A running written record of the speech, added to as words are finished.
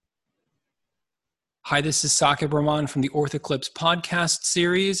Hi, this is Saqib Rahman from the OrthEclipse podcast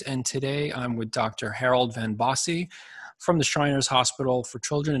series, and today I'm with Dr. Harold Van Bossy from the Shriners Hospital for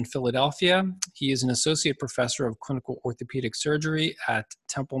Children in Philadelphia. He is an associate professor of clinical orthopedic surgery at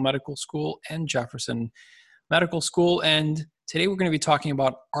Temple Medical School and Jefferson Medical School, and today we're going to be talking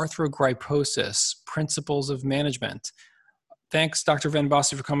about arthrogryposis, principles of management. Thanks, Dr. Van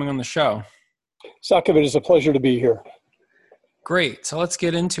Bossy, for coming on the show. Saqib, it is a pleasure to be here. Great. So let's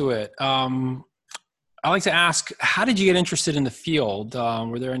get into it. I like to ask, how did you get interested in the field?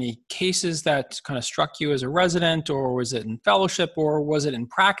 Were there any cases that kind of struck you as a resident, or was it in fellowship, or was it in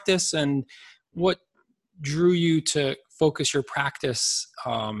practice? And what drew you to focus your practice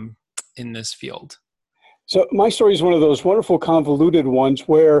in this field? So my story is one of those wonderful convoluted ones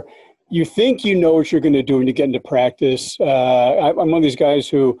where you think you know what you're going to do when you get into practice. I'm one of these guys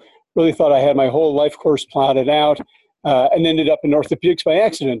who really thought I had my whole life course plotted out and ended up in orthopedics by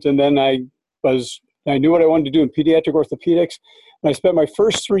accident. And then I knew what I wanted to do in pediatric orthopedics. And I spent my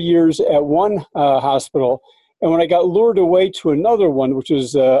first 3 years at one hospital. And when I got lured away to another one, which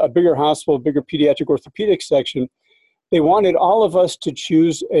was a bigger hospital, bigger pediatric orthopedic section, they wanted all of us to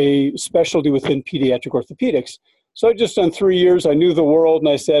choose a specialty within pediatric orthopedics. So I just done 3 years. I knew the world, and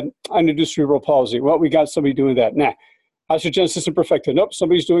I said, I'm going to do cerebral palsy. Well, we got somebody doing that. Nah. Osteogenesis imperfecta. Nope,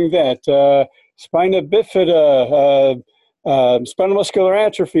 somebody's doing that. Spina bifida, spinal muscular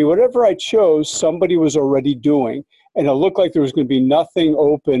atrophy, whatever I chose, somebody was already doing. And it looked like there was going to be nothing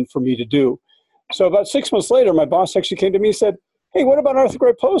open for me to do. So about 6 months later, my boss actually came to me and said, hey, what about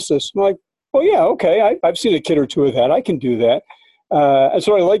arthrogryposis? I'm like, well, yeah, okay. I've seen a kid or two of that. I can do that. And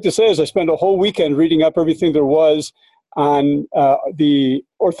so what I like to say is I spent a whole weekend reading up everything there was on the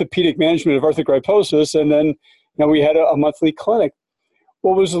orthopedic management of arthrogryposis. And then we had a monthly clinic.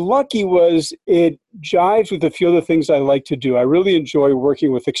 What was lucky was it jives with a few of the things I like to do. I really enjoy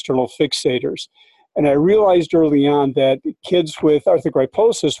working with external fixators. And I realized early on that kids with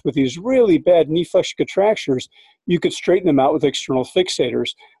arthrogryposis, with these really bad knee flexion contractures, you could straighten them out with external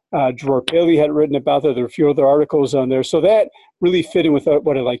fixators. Dror Paley had written about that. There were a few other articles on there. So that really fit in with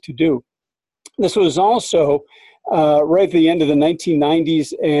what I like to do. This was also right at the end of the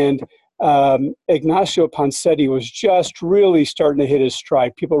 1990s, and Ignacio Ponseti was just really starting to hit his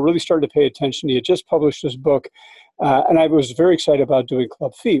stride. People really started to pay attention. He had just published his book, and I was very excited about doing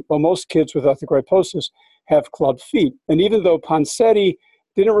club feet. Well, most kids with arthrogryposis have club feet. And even though Ponseti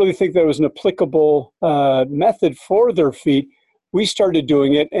didn't really think that was an applicable method for their feet, we started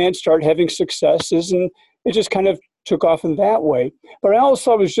doing it and started having successes, and it just kind of took off in that way. But I also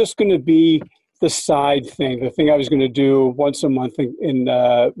thought it was just going to be the side thing, the thing I was going to do once a month in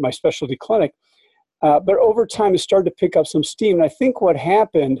my specialty clinic. But over time, it started to pick up some steam. And I think what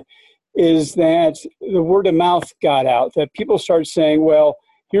happened is that the word of mouth got out, that people started saying, well,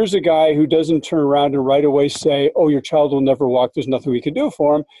 here's a guy who doesn't turn around and right away say, oh, your child will never walk, there's nothing we can do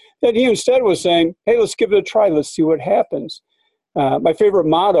for him. That he instead was saying, hey, let's give it a try, let's see what happens. My favorite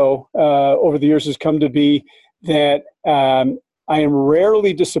motto over the years has come to be that I am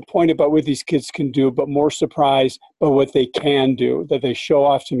rarely disappointed about what these kids can do, but more surprised by what they can do, that they show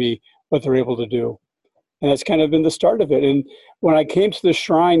off to me what they're able to do. And that's kind of been the start of it. And when I came to the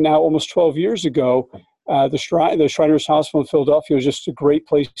Shrine now almost 12 years ago, the Shriners Hospital in Philadelphia was just a great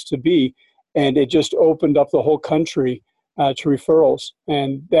place to be. And it just opened up the whole country to referrals.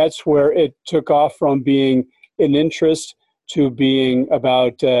 And that's where it took off from being an interest to being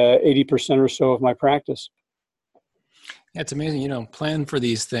about 80% or so of my practice. Yeah, it's amazing, plan for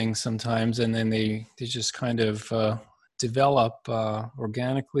these things sometimes, and then they just kind of develop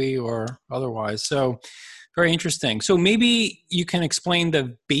organically or otherwise. So very interesting. So maybe you can explain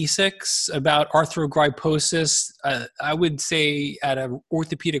the basics about arthrogryposis, I would say at an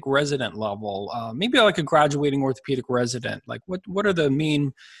orthopedic resident level, maybe like a graduating orthopedic resident. Like what are the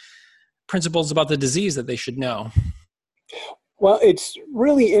main principles about the disease that they should know? Well, it's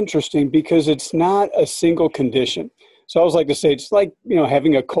really interesting because it's not a single condition. So I always like to say, it's like,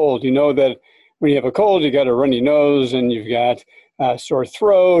 having a cold. You know that when you have a cold, you got a runny nose and you've got a sore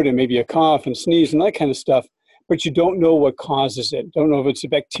throat and maybe a cough and sneeze and that kind of stuff, but you don't know what causes it. Don't know if it's a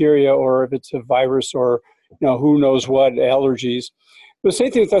bacteria or if it's a virus or, who knows what, allergies. But the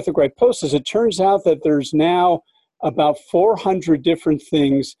same thing with arthrogryposis. It turns out that there's now about 400 different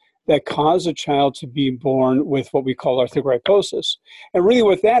things that cause a child to be born with what we call arthrogryposis. And really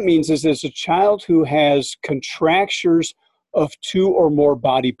what that means is there's a child who has contractures of two or more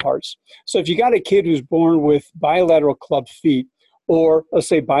body parts. So if you got a kid who's born with bilateral club feet, or let's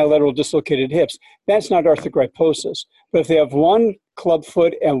say bilateral dislocated hips, that's not arthrogryposis. But if they have one club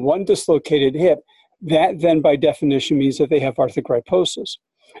foot and one dislocated hip, that then by definition means that they have arthrogryposis.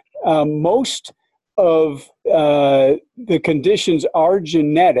 Most of the conditions are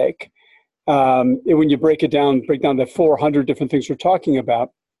genetic. When you break down the 400 different things we're talking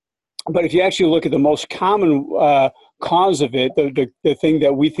about. But if you actually look at the most common cause of it, the thing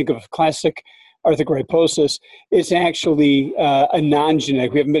that we think of classic arthrogryposis, it's actually a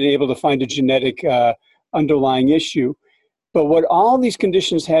non-genetic. We haven't been able to find a genetic underlying issue. But what all these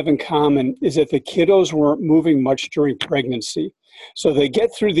conditions have in common is that the kiddos weren't moving much during pregnancy. So they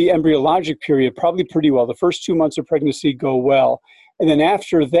get through the embryologic period probably pretty well. The first 2 months of pregnancy go well. And then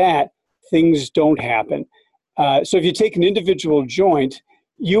after that, things don't happen. So if you take an individual joint,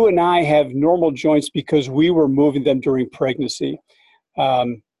 you and I have normal joints because we were moving them during pregnancy.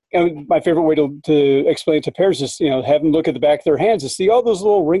 And my favorite way to explain it to parents is, have them look at the back of their hands and see all those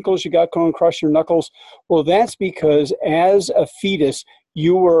little wrinkles you got going across your knuckles. Well, that's because as a fetus,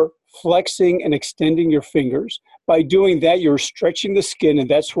 you were flexing and extending your fingers. By doing that, you're stretching the skin, and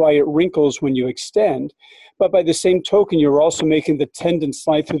that's why it wrinkles when you extend. But by the same token, you're also making the tendons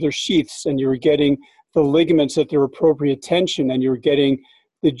slide through their sheaths, and you're getting the ligaments at their appropriate tension, and you're getting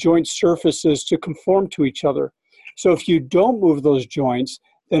the joint surfaces to conform to each other. So if you don't move those joints,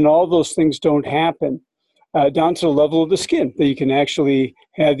 then all those things don't happen down to the level of the skin, that you can actually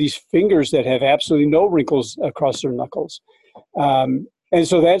have these fingers that have absolutely no wrinkles across their knuckles. And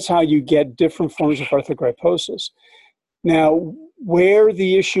so that's how you get different forms of arthrogryposis. Now, where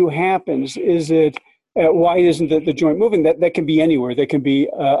the issue happens is why isn't the joint moving? That can be anywhere. That can be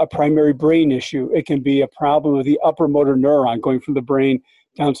a primary brain issue. It can be a problem of the upper motor neuron going from the brain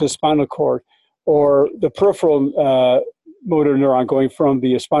down to the spinal cord, or the peripheral motor neuron going from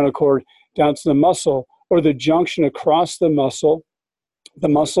the spinal cord down to the muscle, or the junction across the muscle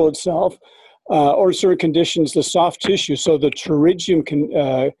itself, or certain conditions, the soft tissue. So the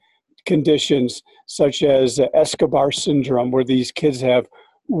pterygium conditions, such as Escobar syndrome, where these kids have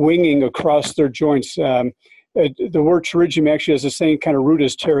winging across their joints. The word pterygium actually has the same kind of root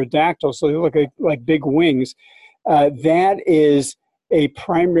as pterodactyl, so they look like big wings. That is a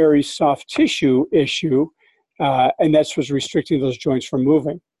primary soft tissue issue, and that's what's restricting those joints from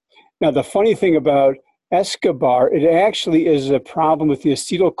moving. Now, the funny thing about Escobar, it actually is a problem with the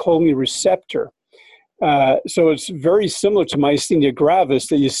acetylcholine receptor. So it's very similar to myasthenia gravis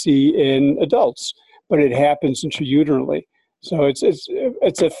that you see in adults, but it happens intrauterally. So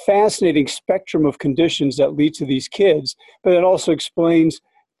it's a fascinating spectrum of conditions that lead to these kids, but it also explains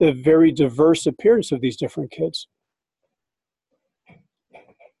the very diverse appearance of these different kids.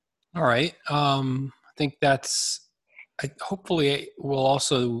 All right. I think hopefully it will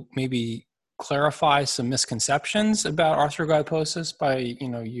also maybe clarify some misconceptions about arthrogryposis by,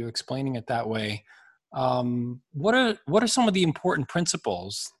 you explaining it that way. What are some of the important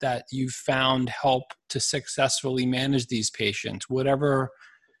principles that you've found help to successfully manage these patients, whatever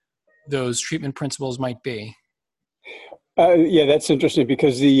those treatment principles might be? Yeah, that's interesting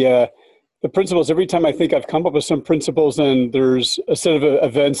because the principles, every time I think I've come up with some principles, and there's a set of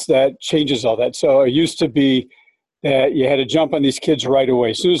events that changes all that. So it used to be that you had to jump on these kids right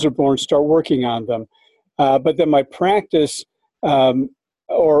away. As soon as they're born, start working on them. But then my practice,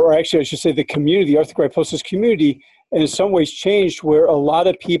 or actually I should say the community, the arthrogryposis community, in some ways changed, where a lot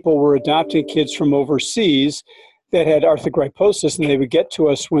of people were adopting kids from overseas that had arthrogryposis, and they would get to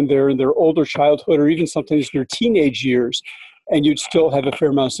us when they're in their older childhood or even sometimes in their teenage years, and you'd still have a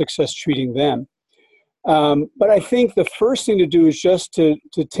fair amount of success treating them. But I think the first thing to do is just to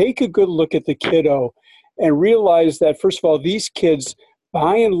take a good look at the kiddo and realize that, first of all, these kids,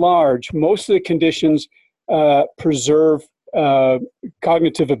 by and large, most of the conditions preserve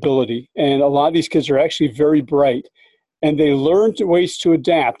cognitive ability. And a lot of these kids are actually very bright, and they learn ways to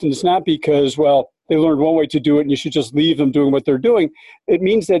adapt. And it's not because, they learned one way to do it and you should just leave them doing what they're doing. It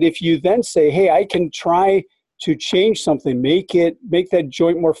means that if you then say, hey, I can try to change something, make that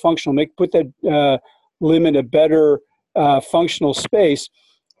joint more functional, put that limb in a better functional space,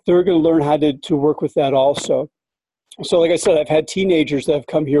 they're going to learn how to work with that also. So like I said, I've had teenagers that have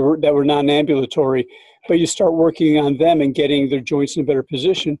come here that were non-ambulatory, but you start working on them and getting their joints in a better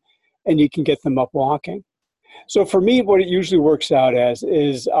position, and you can get them up walking. So for me, what it usually works out as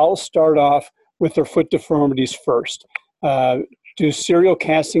is I'll start off with their foot deformities first. Do serial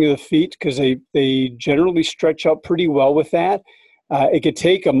casting of the feet, because they generally stretch up pretty well with that. It could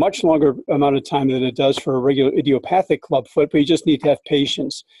take a much longer amount of time than it does for a regular idiopathic club foot, but you just need to have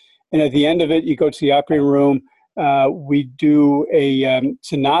patience. And at the end of it, you go to the operating room. We do a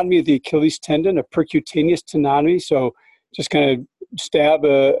tenotomy of the Achilles tendon, a percutaneous tenotomy. So just kind of stab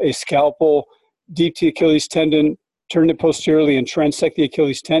a scalpel deep to the Achilles tendon, turn it posteriorly, and transect the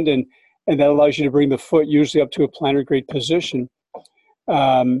Achilles tendon. And that allows you to bring the foot usually up to a plantar grade position.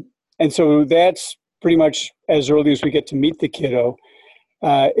 And so that's pretty much as early as we get to meet the kiddo.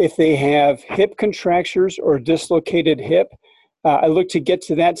 If they have hip contractures or dislocated hip, I look to get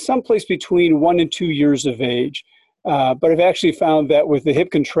to that someplace between 1 and 2 years of age. But I've actually found that with the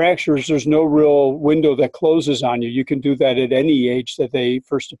hip contractures, there's no real window that closes on you. You can do that at any age that they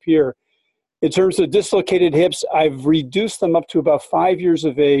first appear. In terms of dislocated hips, I've reduced them up to about 5 years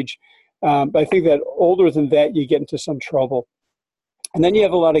of age. But I think that older than that, you get into some trouble. And then you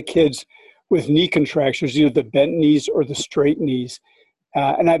have a lot of kids with knee contractures, either the bent knees or the straight knees.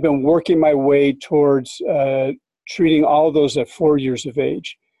 And I've been working my way towards treating all of those at 4 years of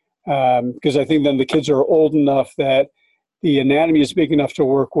age. Because I think then the kids are old enough that the anatomy is big enough to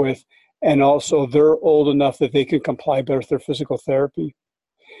work with, and also they're old enough that they can comply better with their physical therapy.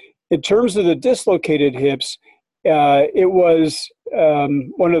 In terms of the dislocated hips, it was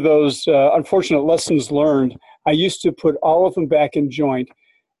one of those unfortunate lessons learned. I used to put all of them back in joint,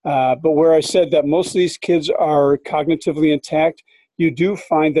 but where I said that most of these kids are cognitively intact, you do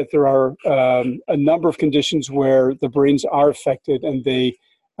find that there are a number of conditions where the brains are affected and they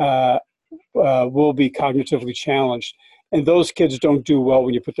will be cognitively challenged. And those kids don't do well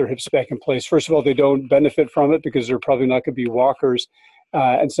when you put their hips back in place. First of all, they don't benefit from it because they're probably not going to be walkers.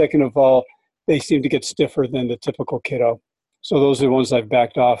 And second of all, they seem to get stiffer than the typical kiddo. So those are the ones I've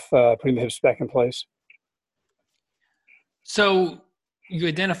backed off putting the hips back in place. So you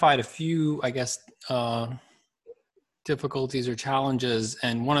identified a few, I guess, difficulties or challenges.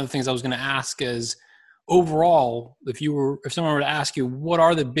 And one of the things I was going to ask is, overall, if someone were to ask you, what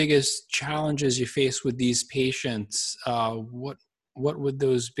are the biggest challenges you face with these patients? What would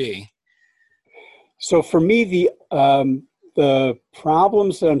those be? So for me, the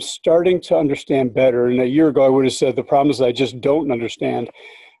problems that I'm starting to understand better, and a year ago I would have said the problems I just don't understand,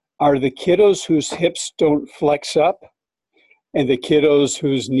 are the kiddos whose hips don't flex up and the kiddos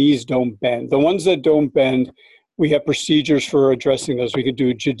whose knees don't bend. The ones that don't bend, we have procedures for addressing those. We could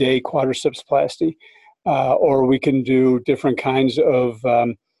do Jade quadriceps plasty, or we can do different kinds of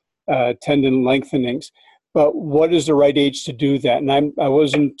tendon lengthenings. But what is the right age to do that? And I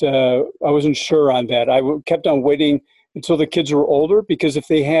wasn't sure on that. I kept on waiting until the kids were older, because if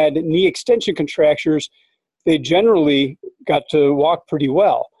they had knee extension contractures, they generally got to walk pretty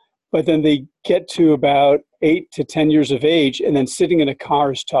well. But then they get to about 8 to 10 years of age, and then sitting in a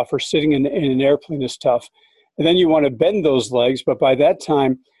car is tough, or sitting in an airplane is tough. And then you want to bend those legs, but by that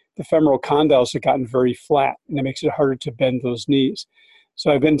time, the femoral condyles have gotten very flat, and it makes it harder to bend those knees.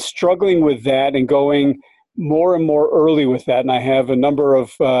 So I've been struggling with that and going more and more early with that. And I have a number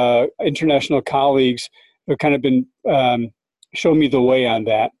of international colleagues who have kind of been showing me the way on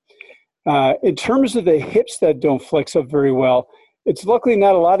that. In terms of the hips that don't flex up very well, it's luckily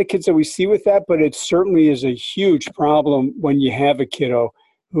not a lot of kids that we see with that, but it certainly is a huge problem when you have a kiddo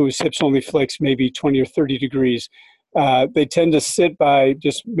whose hips only flex maybe 20 or 30 degrees. They tend to sit by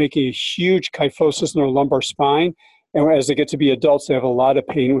just making a huge kyphosis in their lumbar spine. And as they get to be adults, they have a lot of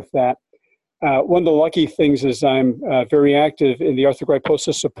pain with that. One of the lucky things is I'm very active in the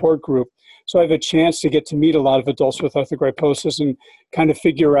arthrogryposis support group. So I have a chance to get to meet a lot of adults with arthrogryposis and kind of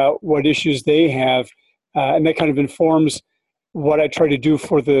figure out what issues they have. And that kind of informs what I try to do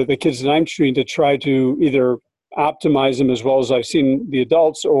for the kids that I'm treating, to try to either optimize them as well as I've seen the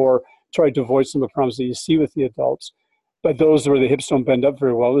adults, or try to avoid some of the problems that you see with the adults. But those where the hips don't bend up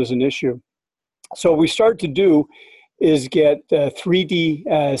very well is an issue. So what we start to do is get 3D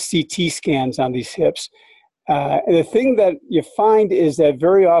CT scans on these hips. And the thing that you find is that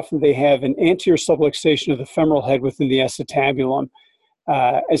very often they have an anterior subluxation of the femoral head within the acetabulum.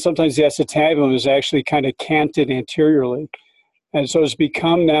 And sometimes the acetabulum is actually kind of canted anteriorly. And so it's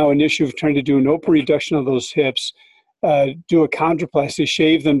become now an issue of trying to do an open reduction of those hips, do a chondroplasty,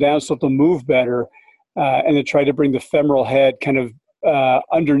 shave them down so they'll move better, and then try to bring the femoral head kind of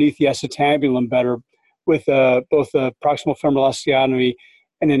underneath the acetabulum better, with both a proximal femoral osteotomy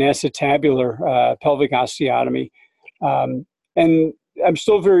and an acetabular pelvic osteotomy. And I'm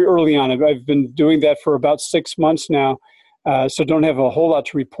still very early on. I've been doing that for about 6 months now, so don't have a whole lot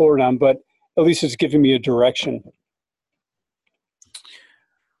to report on, but at least it's giving me a direction.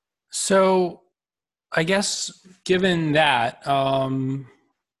 So I guess given that,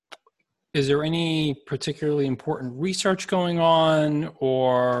 is there any particularly important research going on,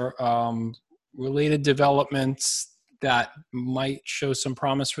 or related developments that might show some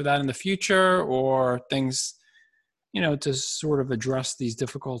promise for that in the future, or things, to sort of address these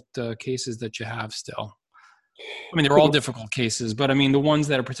difficult cases that you have still? I mean, they're all difficult cases, but I mean, the ones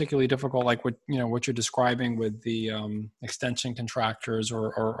that are particularly difficult, like what you're describing with the extension contractures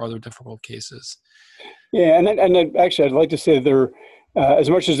or other difficult cases. Yeah, and actually, I'd like to say there as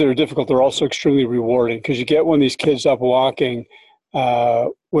much as they're difficult, they're also extremely rewarding because you get one of these kids up walking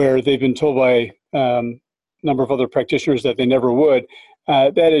where they've been told by a number of other practitioners that they never would.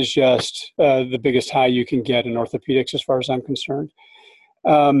 That is just the biggest high you can get in orthopedics as far as I'm concerned.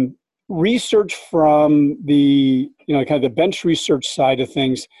 Research from the, kind of the bench research side of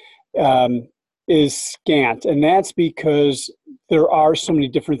things is scant. And that's because there are so many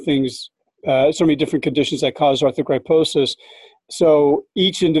different things, so many different conditions that cause arthrogryposis. So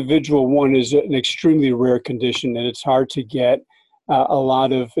each individual one is an extremely rare condition, and it's hard to get a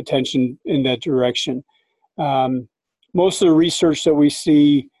lot of attention in that direction. Most of the research that we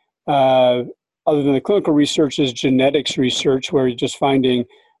see, other than the clinical research, is genetics research, where you're just finding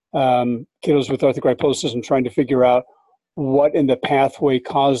kiddos with arthrogryposis and trying to figure out what in the pathway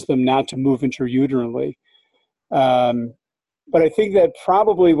caused them not to move intrauterинely. But I think that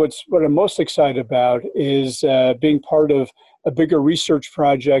probably what I'm most excited about is being part of a bigger research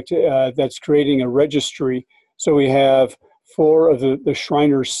project that's creating a registry. So we have 4 of the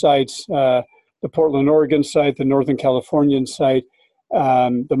Shriners sites, the Portland, Oregon site, the Northern Californian site,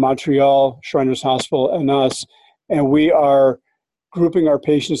 the Montreal Shriners Hospital, and us. And we are grouping our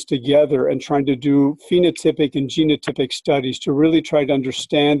patients together and trying to do phenotypic and genotypic studies to really try to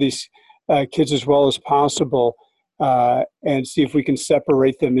understand these kids as well as possible and see if we can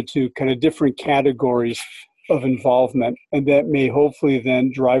separate them into kind of different categories of involvement. And that may hopefully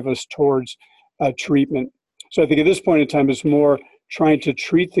then drive us towards treatment. So I think at this point in time, it's more trying to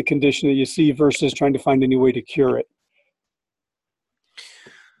treat the condition that you see versus trying to find any way to cure it.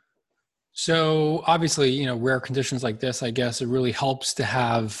 So obviously, rare conditions like this, I guess it really helps to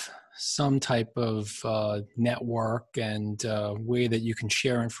have some type of network and way that you can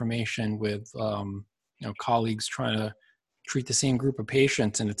share information with, colleagues trying to treat the same group of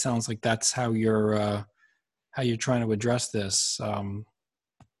patients. And it sounds like that's how you're trying to address this.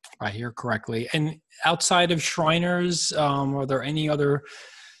 I hear correctly. And outside of Shriners, are there any other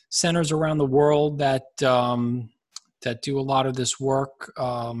centers around the world that that do a lot of this work?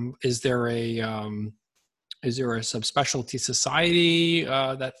 Is there a subspecialty society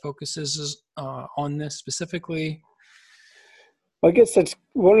that focuses on this specifically? I guess that's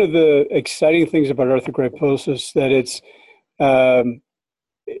one of the exciting things about arthrogryposis, that it's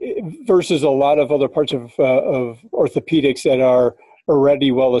versus a lot of other parts of orthopedics that are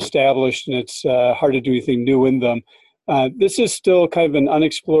already well established, and it's hard to do anything new in them. This is still kind of an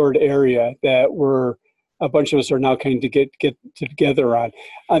unexplored area that a bunch of us are now kind of get together on.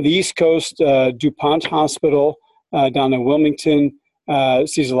 On the East Coast, DuPont Hospital down in Wilmington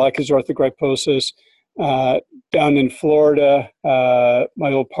sees a lot of kids with arthrogryposis. Down in Florida,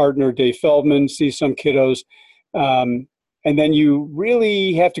 my old partner Dave Feldman sees some kiddos. And then you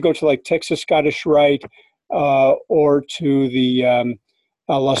really have to go to like Texas Scottish Rite or to the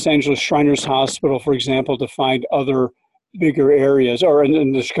Los Angeles Shriners Hospital, for example, to find other bigger areas, or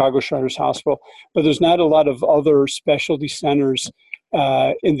in the Chicago Shriners Hospital. But there's not a lot of other specialty centers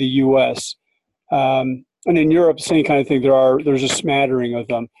in the U.S. And in Europe, same kind of thing. There's a smattering of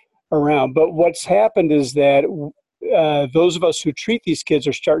them around. But what's happened is that those of us who treat these kids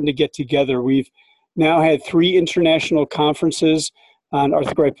are starting to get together. We've now had 3 international conferences on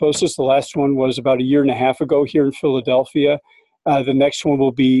arthrogryposis. The last one was about 1.5 years ago here in Philadelphia. The next one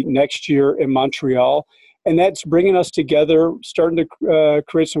will be next year in Montreal. And that's bringing us together, starting to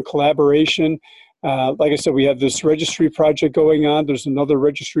create some collaboration. Like I said, we have this registry project going on. There's another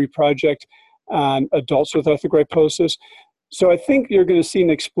registry project on adults with arthrogryposis. So I think you're going to see an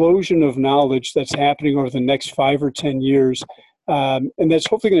explosion of knowledge that's happening over the next 5 or 10 years. And that's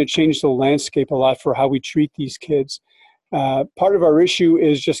hopefully going to change the landscape a lot for how we treat these kids. Part of our issue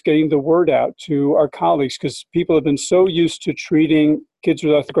is just getting the word out to our colleagues, because people have been so used to treating kids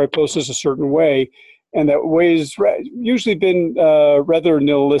with arthrogryposis a certain way, and that way has usually been rather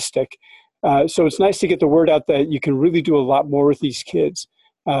nihilistic. So it's nice to get the word out that you can really do a lot more with these kids.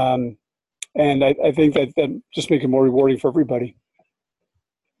 And I think that just makes it more rewarding for everybody.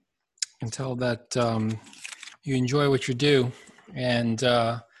 I can tell that you enjoy what you do and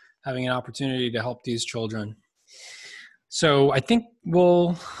having an opportunity to help these children. So I think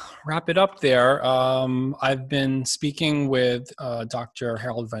we'll wrap it up there. I've been speaking with Dr.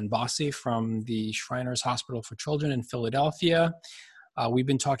 Harold Van Bossy from the Shriners Hospital for Children in Philadelphia. We've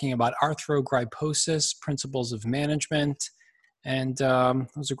been talking about arthrogryposis, principles of management, and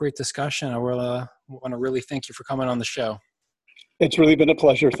it was a great discussion. I want to really thank you for coming on the show. It's really been a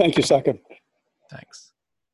pleasure. Thank you, Saqib. Thanks.